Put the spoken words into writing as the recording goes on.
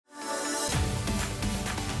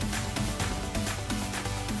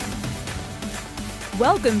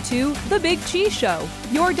Welcome to The Big Chee Show,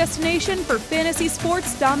 your destination for fantasy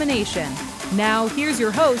sports domination. Now, here's your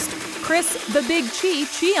host, Chris the Big Chee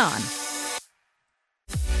Cichon.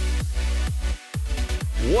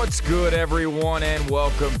 What's good, everyone, and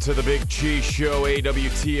welcome to The Big Chee Show,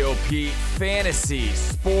 AWTOP Fantasy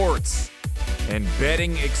Sports and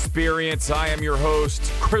Betting Experience. I am your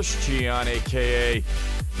host, Chris Cichon, a.k.a.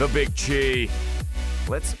 The Big Chee.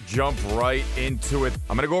 Let's jump right into it.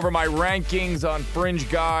 I'm going to go over my rankings on Fringe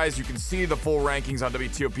guys. You can see the full rankings on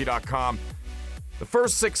WTOP.com. The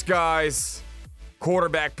first six guys,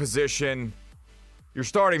 quarterback position, you're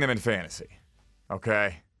starting them in fantasy,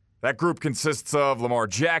 okay? That group consists of Lamar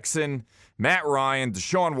Jackson, Matt Ryan,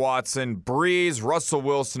 Deshaun Watson, Breeze, Russell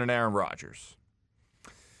Wilson, and Aaron Rodgers.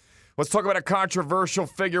 Let's talk about a controversial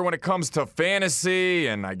figure when it comes to fantasy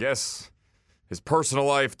and I guess his personal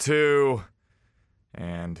life too.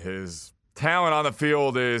 And his talent on the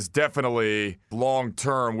field is definitely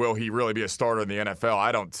long-term. Will he really be a starter in the NFL?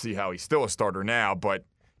 I don't see how he's still a starter now, but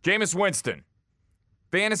Jameis Winston,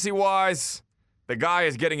 fantasy-wise, the guy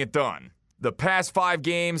is getting it done. The past 5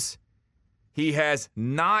 games, he has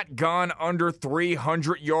not gone under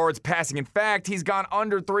 300 yards passing. In fact, he's gone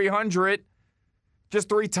under 300 just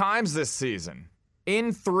 3 times this season.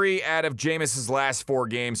 In 3 out of Jameis's last 4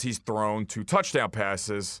 games, he's thrown 2 touchdown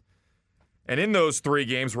passes. And in those 3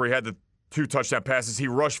 games where he had the 2 touchdown passes, he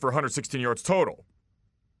rushed for 116 yards total.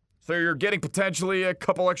 So you're getting potentially a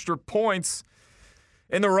couple extra points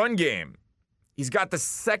in the run game. He's got the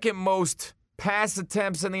second most pass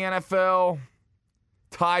attempts in the NFL,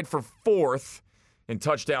 tied for 4th in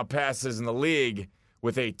touchdown passes in the league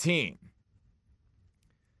with 18.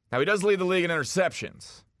 Now, he does lead the league in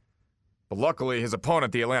interceptions. But luckily, his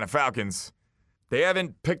opponent, the Atlanta Falcons, they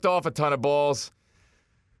haven't picked off a ton of balls.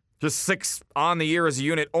 Just 6 on the year as a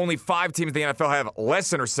unit. Only 5 teams in the NFL have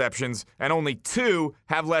less interceptions, and only 2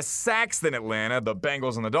 have less sacks than Atlanta, the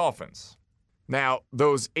Bengals and the Dolphins. Now,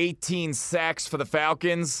 those 18 sacks for the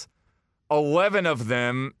Falcons, 11 of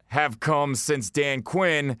them have come since Dan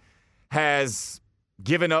Quinn has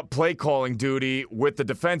given up play calling duty with the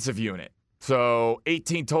defensive unit. So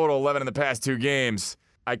 18 total, 11 in the past 2 games.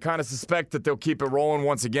 I kind of suspect that they'll keep it rolling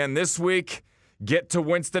once again this week. Get to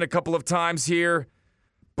Winston a couple of times here.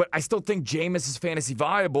 But I still think Jameis is fantasy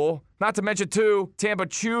viable. Not to mention, too, Tampa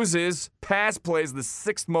chooses pass plays the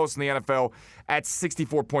 6th most in the NFL at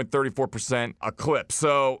 64.34% a clip.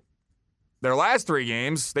 So their last 3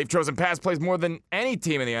 games, they've chosen pass plays more than any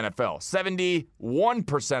team in the NFL,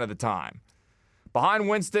 71% of the time. Behind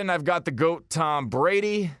Winston, I've got the GOAT Tom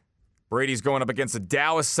Brady. Brady's going up against a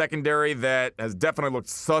Dallas secondary that has definitely looked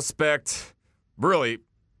suspect. Really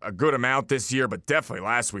a good amount this year, but definitely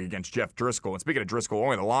last week against Jeff Driscoll. And speaking of Driscoll,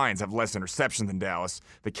 only the Lions have less interceptions than Dallas.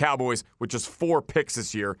 The Cowboys with just 4 picks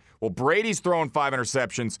this year. Well, Brady's thrown 5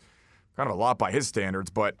 interceptions. Kind of a lot by his standards,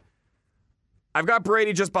 but I've got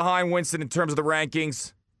Brady just behind Winston in terms of the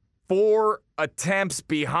rankings. 4 attempts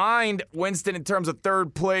behind Winston in terms of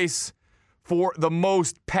 3rd place for the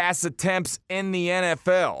most pass attempts in the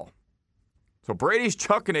NFL. So Brady's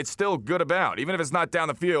chucking it still good about, even if it's not down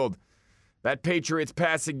the field. That Patriots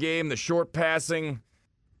passing game, the short passing,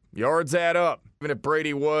 yards add up. Even if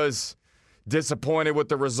Brady was disappointed with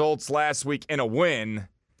the results last week in a win,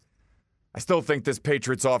 I still think this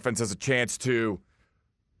Patriots offense has a chance to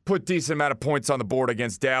put decent amount of points on the board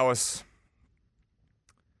against Dallas.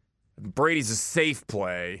 Brady's a safe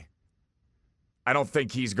play. I don't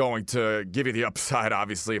think he's going to give you the upside,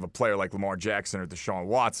 obviously, of a player like Lamar Jackson or Deshaun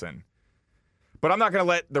Watson. But I'm not going to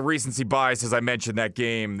let the recency bias, as I mentioned that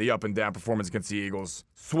game, the up-and-down performance against the Eagles,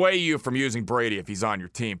 sway you from using Brady if he's on your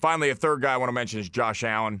team. Finally, a third guy I want to mention is Josh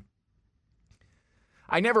Allen.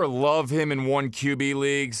 I never love him in 1 QB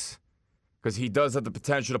leagues because he does have the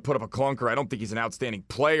potential to put up a clunker. I don't think he's an outstanding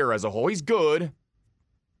player as a whole. He's good.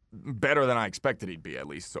 Better than I expected he'd be, at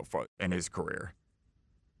least so far in his career.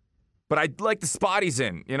 But I like the spot he's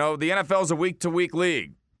in. You know, the NFL is a week-to-week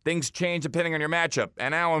league. Things change depending on your matchup.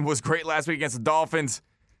 And Allen was great last week against the Dolphins.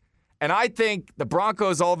 And I think the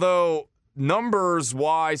Broncos, although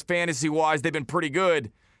numbers-wise, fantasy-wise, they've been pretty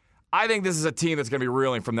good, I think this is a team that's going to be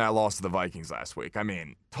reeling from that loss to the Vikings last week. I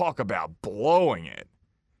mean, talk about blowing it.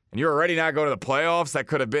 And you're already not going to the playoffs. That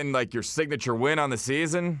could have been like your signature win on the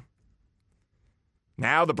season.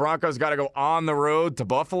 Now the Broncos got to go on the road to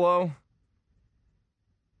Buffalo.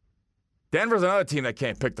 Denver's another team that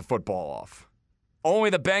can't pick the football off.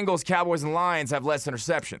 Only the Bengals, Cowboys, and Lions have less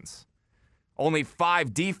interceptions. Only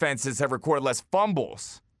 5 defenses have recorded less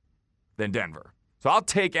fumbles than Denver. So I'll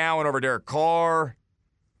take Allen over Derek Carr,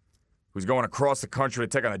 who's going across the country to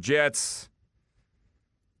take on the Jets.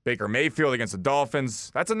 Baker Mayfield against the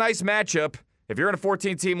Dolphins. That's a nice matchup. If you're in a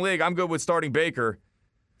 14-team league, I'm good with starting Baker.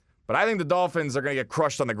 But I think the Dolphins are going to get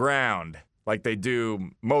crushed on the ground like they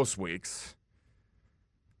do most weeks.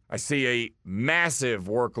 I see a massive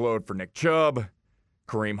workload for Nick Chubb.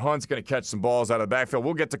 Kareem Hunt's going to catch some balls out of the backfield.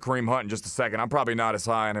 We'll get to Kareem Hunt in just a second. I'm probably not as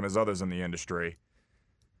high on him as others in the industry.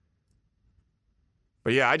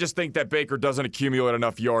 But yeah, I just think that Baker doesn't accumulate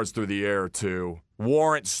enough yards through the air to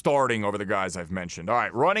warrant starting over the guys I've mentioned. All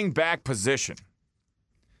right, running back position.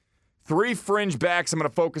 3 fringe backs I'm going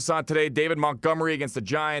to focus on today. David Montgomery against the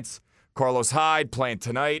Giants. Carlos Hyde playing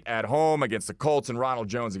tonight at home against the Colts, and Ronald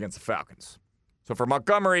Jones against the Falcons. So for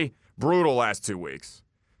Montgomery, brutal last 2 weeks.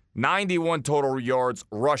 91 total yards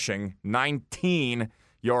rushing, 19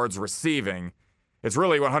 yards receiving. It's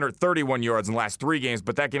really 131 yards in the last 3 games,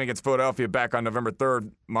 but that game against Philadelphia back on November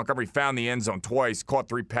 3rd, Montgomery found the end zone twice, caught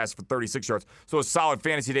 3 passes for 36 yards. So a solid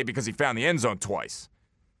fantasy day because he found the end zone twice.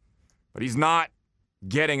 But he's not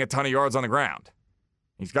getting a ton of yards on the ground.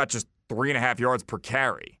 He's got just 3.5 yards per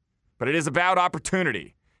carry. But it is about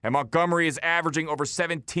opportunity. And Montgomery is averaging over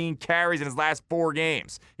 17 carries in his last 4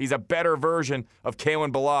 games. He's a better version of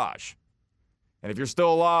Kalen Ballage. And if you're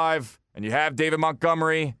still alive and you have David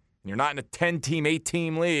Montgomery and you're not in a 10-team,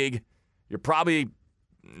 8-team league, you're probably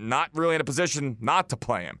not really in a position not to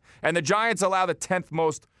play him. And the Giants allow the 10th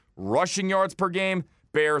most rushing yards per game.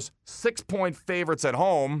 Bears 6-point favorites at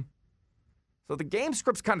home. So the game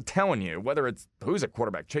script's kind of telling you, whether it's who's at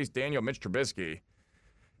quarterback, Chase Daniel, Mitch Trubisky,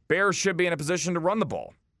 Bears should be in a position to run the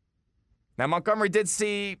ball. Now, Montgomery did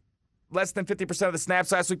see less than 50% of the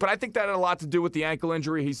snaps last week, but I think that had a lot to do with the ankle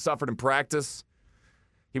injury he suffered in practice.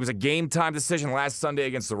 He was a game-time decision last Sunday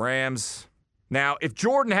against the Rams. Now, if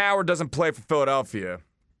Jordan Howard doesn't play for Philadelphia,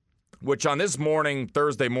 which on this morning,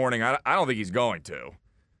 Thursday morning, I don't think he's going to,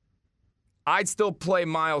 I'd still play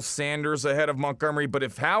Miles Sanders ahead of Montgomery, but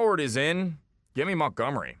if Howard is in, give me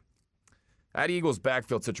Montgomery. That Eagles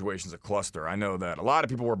backfield situation's a cluster. I know that. A lot of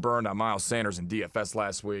people were burned on Miles Sanders in DFS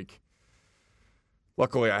last week.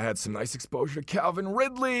 Luckily, I had some nice exposure to Calvin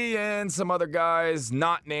Ridley and some other guys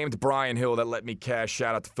not named Brian Hill that let me cash.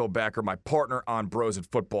 Shout out to Phil Backer, my partner on Bros in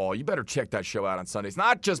Football. You better check that show out on Sundays.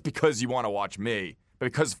 Not just because you want to watch me, but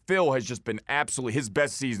because Phil has just been absolutely his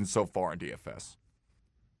best season so far in DFS.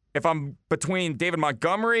 If I'm between David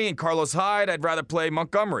Montgomery and Carlos Hyde, I'd rather play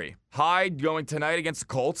Montgomery. Hyde going tonight against the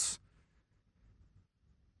Colts.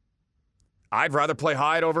 I'd rather play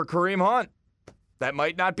Hyde over Kareem Hunt. That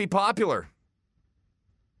might not be popular.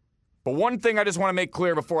 But one thing I just want to make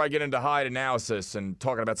clear before I get into Hyde analysis and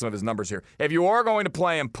talking about some of his numbers here. If you are going to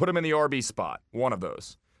play him, put him in the RB spot. One of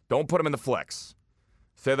those. Don't put him in the flex.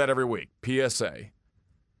 Say that every week. PSA.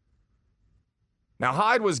 Now,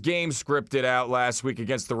 Hyde was game scripted out last week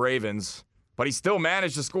against the Ravens, but he still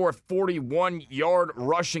managed to score a 41-yard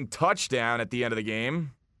rushing touchdown at the end of the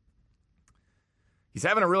game. He's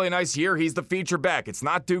having a really nice year. He's the feature back. It's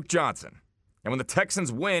not Duke Johnson. And when the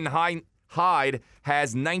Texans win, Hyde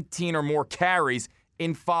has 19 or more carries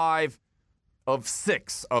in 5 of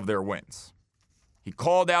 6 of their wins. He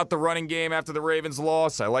called out the running game after the Ravens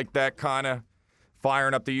loss. I like that kind of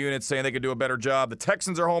firing up the unit, saying they could do a better job. The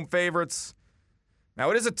Texans are home favorites. Now,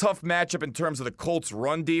 it is a tough matchup in terms of the Colts'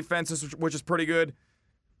 run defense, which is pretty good.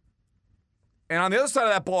 And on the other side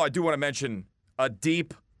of that ball, I do want to mention a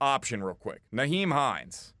deep option real quick. Nyheim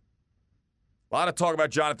Hines. A lot of talk about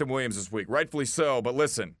Jonathan Williams this week, rightfully so, but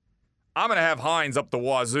listen, I'm going to have Hines up the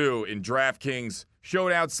wazoo in DraftKings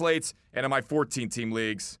showdown slates and in my 14-team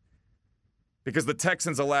leagues because the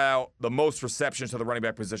Texans allow the most receptions to the running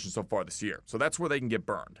back position so far this year. So that's where they can get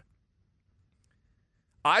burned.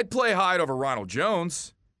 I'd play Hyde over Ronald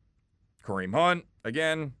Jones, Kareem Hunt,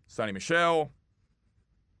 again, Sonny Michel.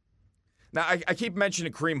 Now, I keep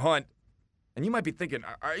mentioning Kareem Hunt, and you might be thinking,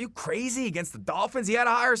 are you crazy against the Dolphins? He had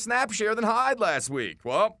a higher snap share than Hyde last week.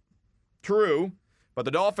 Well, true, but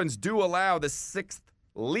the Dolphins do allow the 6th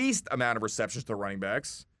least amount of receptions to running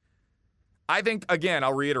backs. I think, again,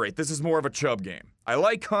 I'll reiterate, this is more of a Chubb game. I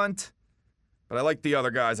like Hunt, but I like the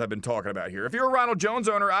other guys I've been talking about here. If you're a Ronald Jones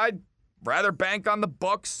owner, I'd rather bank on the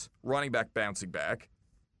Bucs running back bouncing back,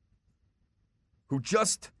 who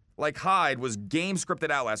just like Hyde was game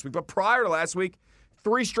scripted out last week. But prior to last week,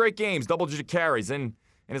 3 straight games, double-digit carries. And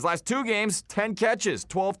in his last 2 games, 10 catches,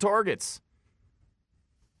 12 targets.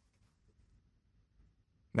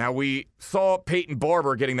 Now, we saw Peyton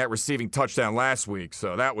Barber getting that receiving touchdown last week,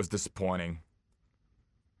 so that was disappointing.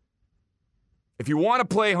 If you want to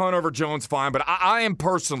play Hunt over Jones, fine, but I am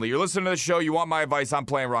personally, you're listening to the show, you want my advice, I'm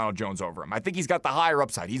playing Ronald Jones over him. I think he's got the higher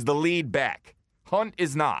upside. He's the lead back. Hunt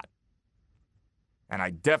is not. And I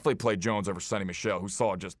definitely played Jones over Sonny Michel, who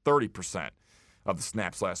saw just 30% of the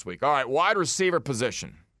snaps last week. All right, wide receiver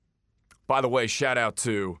position. By the way, shout out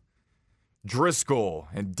to Driscoll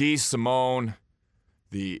and D. Simone,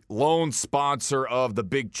 the lone sponsor of the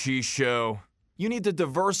Big Chee Show. You need to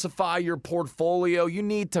diversify your portfolio. You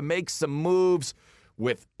need to make some moves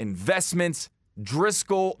with investments.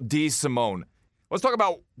 Driscoll, D. Simone. Let's talk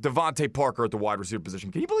about Devontae Parker at the wide receiver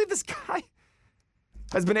position. Can you believe this guy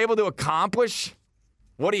has been able to accomplish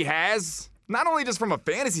what he has? Not only just from a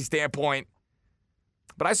fantasy standpoint,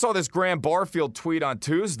 but I saw this Graham Barfield tweet on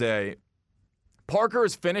Tuesday. Parker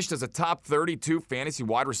has finished as a top 32 fantasy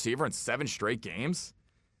wide receiver in 7 straight games.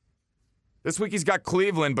 This week he's got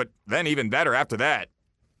Cleveland, but then even better after that.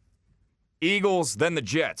 Eagles, then the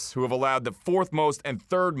Jets, who have allowed the 4th most and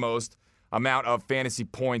 3rd most amount of fantasy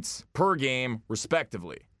points per game,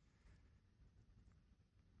 respectively.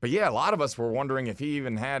 But yeah, a lot of us were wondering if he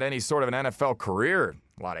even had any sort of an NFL career.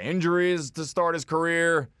 A lot of injuries to start his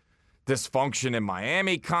career. Dysfunction in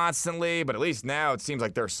Miami constantly. But at least now it seems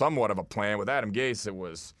like there's somewhat of a plan. With Adam Gase, it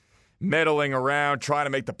was meddling around, trying to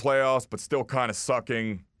make the playoffs, but still kind of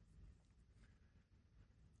sucking.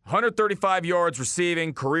 135 yards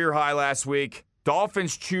receiving, career high last week.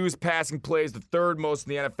 Dolphins choose passing plays the 3rd most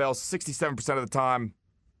in the NFL, 67% of the time.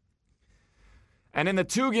 And in the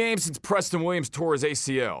 2 games since Preston Williams tore his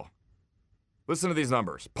ACL, listen to these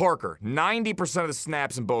numbers. Parker, 90% of the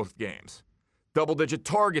snaps in both games. Double-digit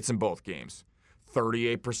targets in both games.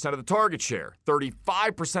 38% of the target share.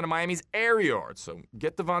 35% of Miami's air yards. So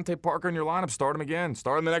get Devontae Parker in your lineup. Start him again.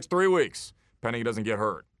 Start him the next 3 weeks, depending he doesn't get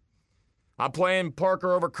hurt. I'm playing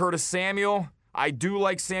Parker over Curtis Samuel. I do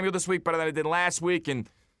like Samuel this week better than I did last week, and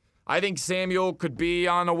I think Samuel could be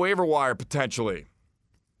on a waiver wire potentially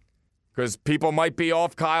because people might be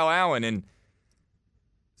off Kyle Allen, and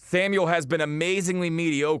Samuel has been amazingly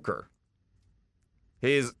mediocre.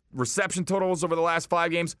 His reception totals over the last 5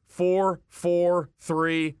 games, 4, 4,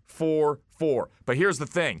 3, 4, 4. But here's the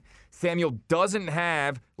thing. Samuel doesn't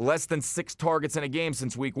have less than 6 targets in a game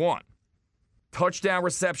since week 1. Touchdown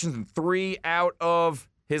receptions in 3 out of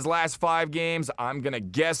his last 5 games. I'm going to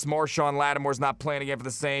guess Marshawn Lattimore's not playing again for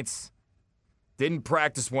the Saints. Didn't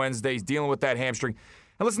practice Wednesday. He's dealing with that hamstring.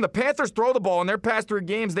 And listen, the Panthers throw the ball in their past 3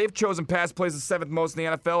 games. They've chosen pass plays the 7th most in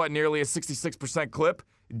the NFL at nearly a 66% clip.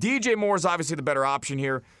 DJ Moore is obviously the better option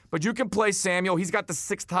here, but you can play Samuel. He's got the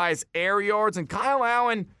 6th highest air yards. And Kyle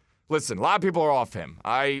Allen, listen, a lot of people are off him.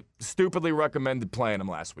 I stupidly recommended playing him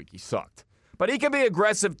last week. He sucked. But he can be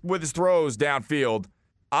aggressive with his throws downfield.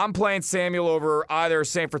 I'm playing Samuel over either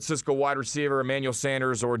San Francisco wide receiver Emmanuel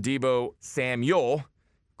Sanders or Deebo Samuel.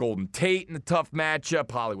 Golden Tate in the tough matchup.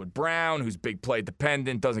 Hollywood Brown, who's big play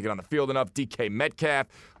dependent, doesn't get on the field enough. DK Metcalf,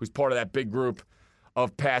 who's part of that big group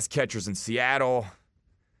of pass catchers in Seattle.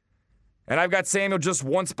 And I've got Samuel just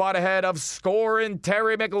 1 spot ahead of scoring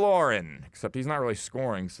Terry McLaurin. Except he's not really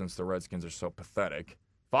scoring since the Redskins are so pathetic.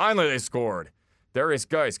 Finally they scored. Darius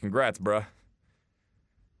Geis, congrats, bruh.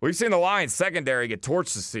 We've seen the Lions secondary get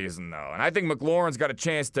torched this season, though. And I think McLaurin's got a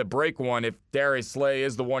chance to break one if Darius Slay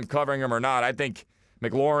is the one covering him or not. I think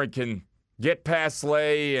McLaurin can get past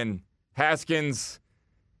Slay and Haskins.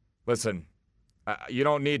 Listen, you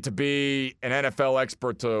don't need to be an NFL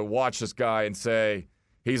expert to watch this guy and say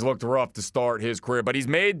he's looked rough to start his career. But he's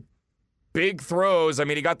made big throws. I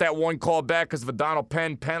mean, he got that one call back because of a Donald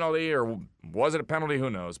Penn penalty, or was it a penalty? Who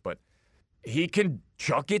knows? But he can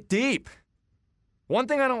chuck it deep. One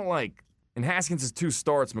thing I don't like, in Haskins' 2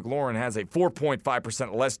 starts, McLaurin has a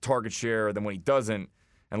 4.5% less target share than when he doesn't,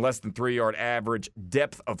 and less than 3-yard average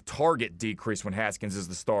depth of target decrease when Haskins is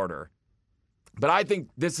the starter. But I think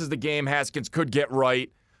this is the game Haskins could get right,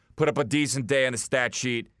 put up a decent day on the stat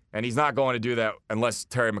sheet, and he's not going to do that unless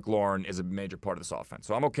Terry McLaurin is a major part of this offense.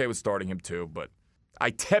 So I'm okay with starting him too, but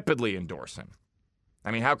I tepidly endorse him.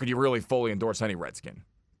 I mean, how could you really fully endorse any Redskin?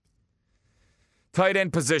 Tight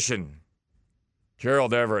end position.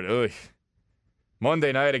 Gerald Everett, ugh.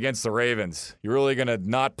 Monday night against the Ravens. You're really going to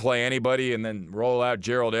not play anybody and then roll out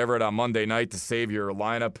Gerald Everett on Monday night to save your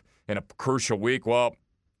lineup in a crucial week? Well,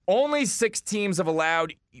 only 6 teams have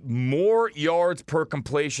allowed more yards per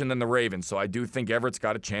completion than the Ravens, so I do think Everett's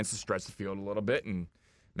got a chance to stretch the field a little bit and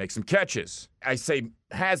make some catches. I say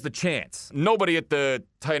has the chance. Nobody at the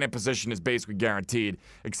tight end position is basically guaranteed,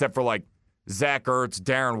 except for like Zach Ertz,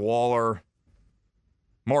 Darren Waller,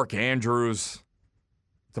 Mark Andrews.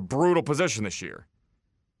 It's a brutal position this year.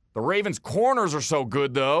 The Ravens' corners are so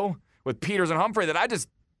good, though, with Peters and Humphrey, that I just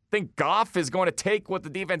think Goff is going to take what the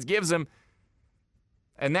defense gives him,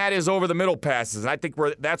 and that is over the middle passes. And I think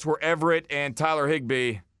that's where Everett and Tyler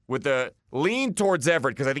Higbee, with the lean towards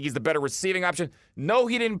Everett, because I think he's the better receiving option. No,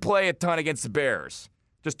 he didn't play a ton against the Bears,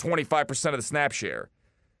 just 25% of the snap share.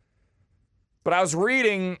 But I was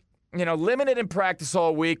reading limited in practice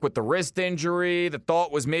all week with the wrist injury. The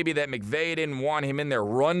thought was maybe that McVay didn't want him in there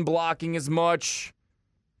run blocking as much.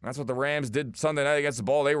 That's what the Rams did Sunday night against the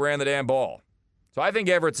ball. They ran the damn ball. So I think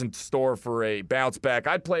Everett's in store for a bounce back.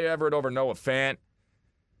 I'd play Everett over Noah Fant.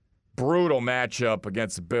 Brutal matchup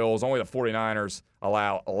against the Bills. Only the 49ers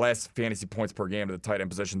allow less fantasy points per game to the tight end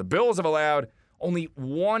position. The Bills have allowed only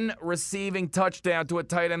one receiving touchdown to a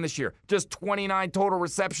tight end this year. Just 29 total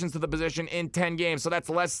receptions to the position in 10 games. So that's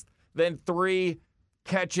less than 3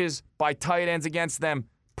 catches by tight ends against them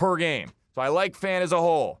per game. So I like Fant as a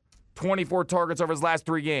whole. 24 targets over his last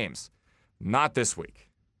 3 games. Not this week.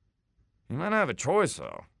 You might not have a choice,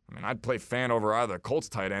 though. I'd play Fant over either Colts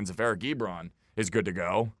tight ends if Eric Ebron is good to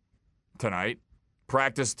go tonight.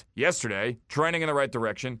 Practiced yesterday, trending in the right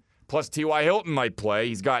direction. Plus T.Y. Hilton might play.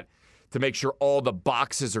 He's got to make sure all the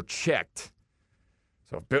boxes are checked.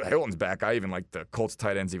 So if Hilton's back, I even like the Colts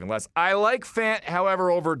tight ends even less. I like Fant, however,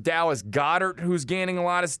 over Dallas Goedert, who's gaining a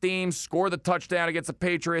lot of steam. Scored the touchdown against the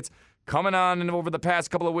Patriots. Coming on over the past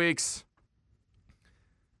couple of weeks.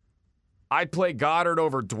 I'd play Goddard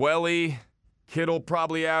over Dwelly. Kittle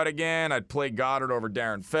probably out again. I'd play Goddard over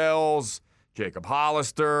Darren Fells, Jacob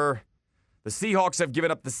Hollister. The Seahawks have given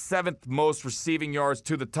up the 7th most receiving yards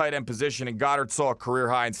to the tight end position, and Goddard saw a career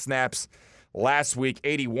high in snaps last week,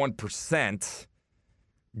 81%.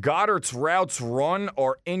 Goddard's routes run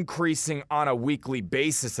are increasing on a weekly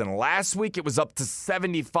basis, and last week it was up to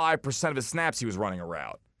 75% of his snaps he was running a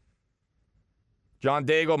route. John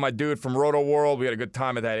Daigle, my dude from Roto World, we had a good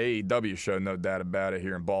time at that AEW show, no doubt about it,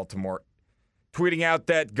 here in Baltimore, tweeting out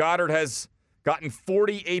that Goddard has gotten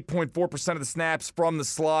 48.4% of the snaps from the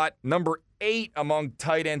slot, number 8 among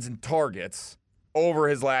tight ends and targets over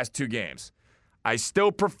his last 2 games. I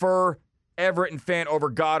still prefer Everett and Fant over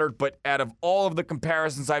Goddard, but out of all of the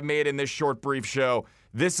comparisons I've made in this short, brief show,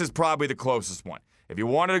 this is probably the closest one. If you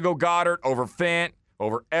wanted to go Goddard over Fant,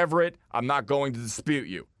 over Everett, I'm not going to dispute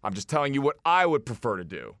you. I'm just telling you what I would prefer to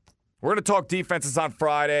do. We're going to talk defenses on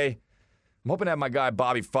Friday. I'm hoping to have my guy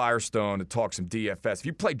Bobby Firestone to talk some DFS. If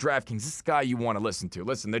you play DraftKings, this is the guy you want to listen to.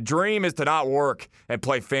 Listen, the dream is to not work and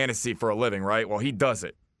play fantasy for a living, right? Well, he does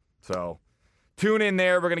it. So tune in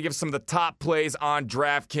there. We're going to give some of the top plays on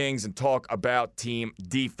DraftKings and talk about team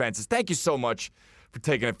defenses. Thank you so much for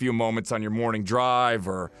taking a few moments on your morning drive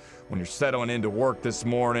or when you're settling into work this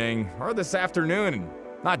morning or this afternoon.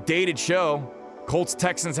 Not dated show.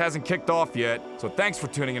 Colts-Texans hasn't kicked off yet. So thanks for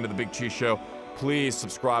tuning into the Big Chee Show. Please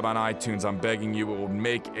subscribe on iTunes. I'm begging you. It will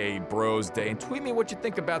make a bro's day. And tweet me what you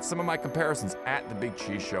think about some of my comparisons at the Big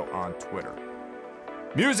Chee Show on Twitter.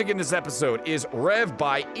 Music in this episode is Rev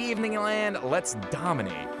by Evening Land. Let's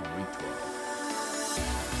dominate in week 12.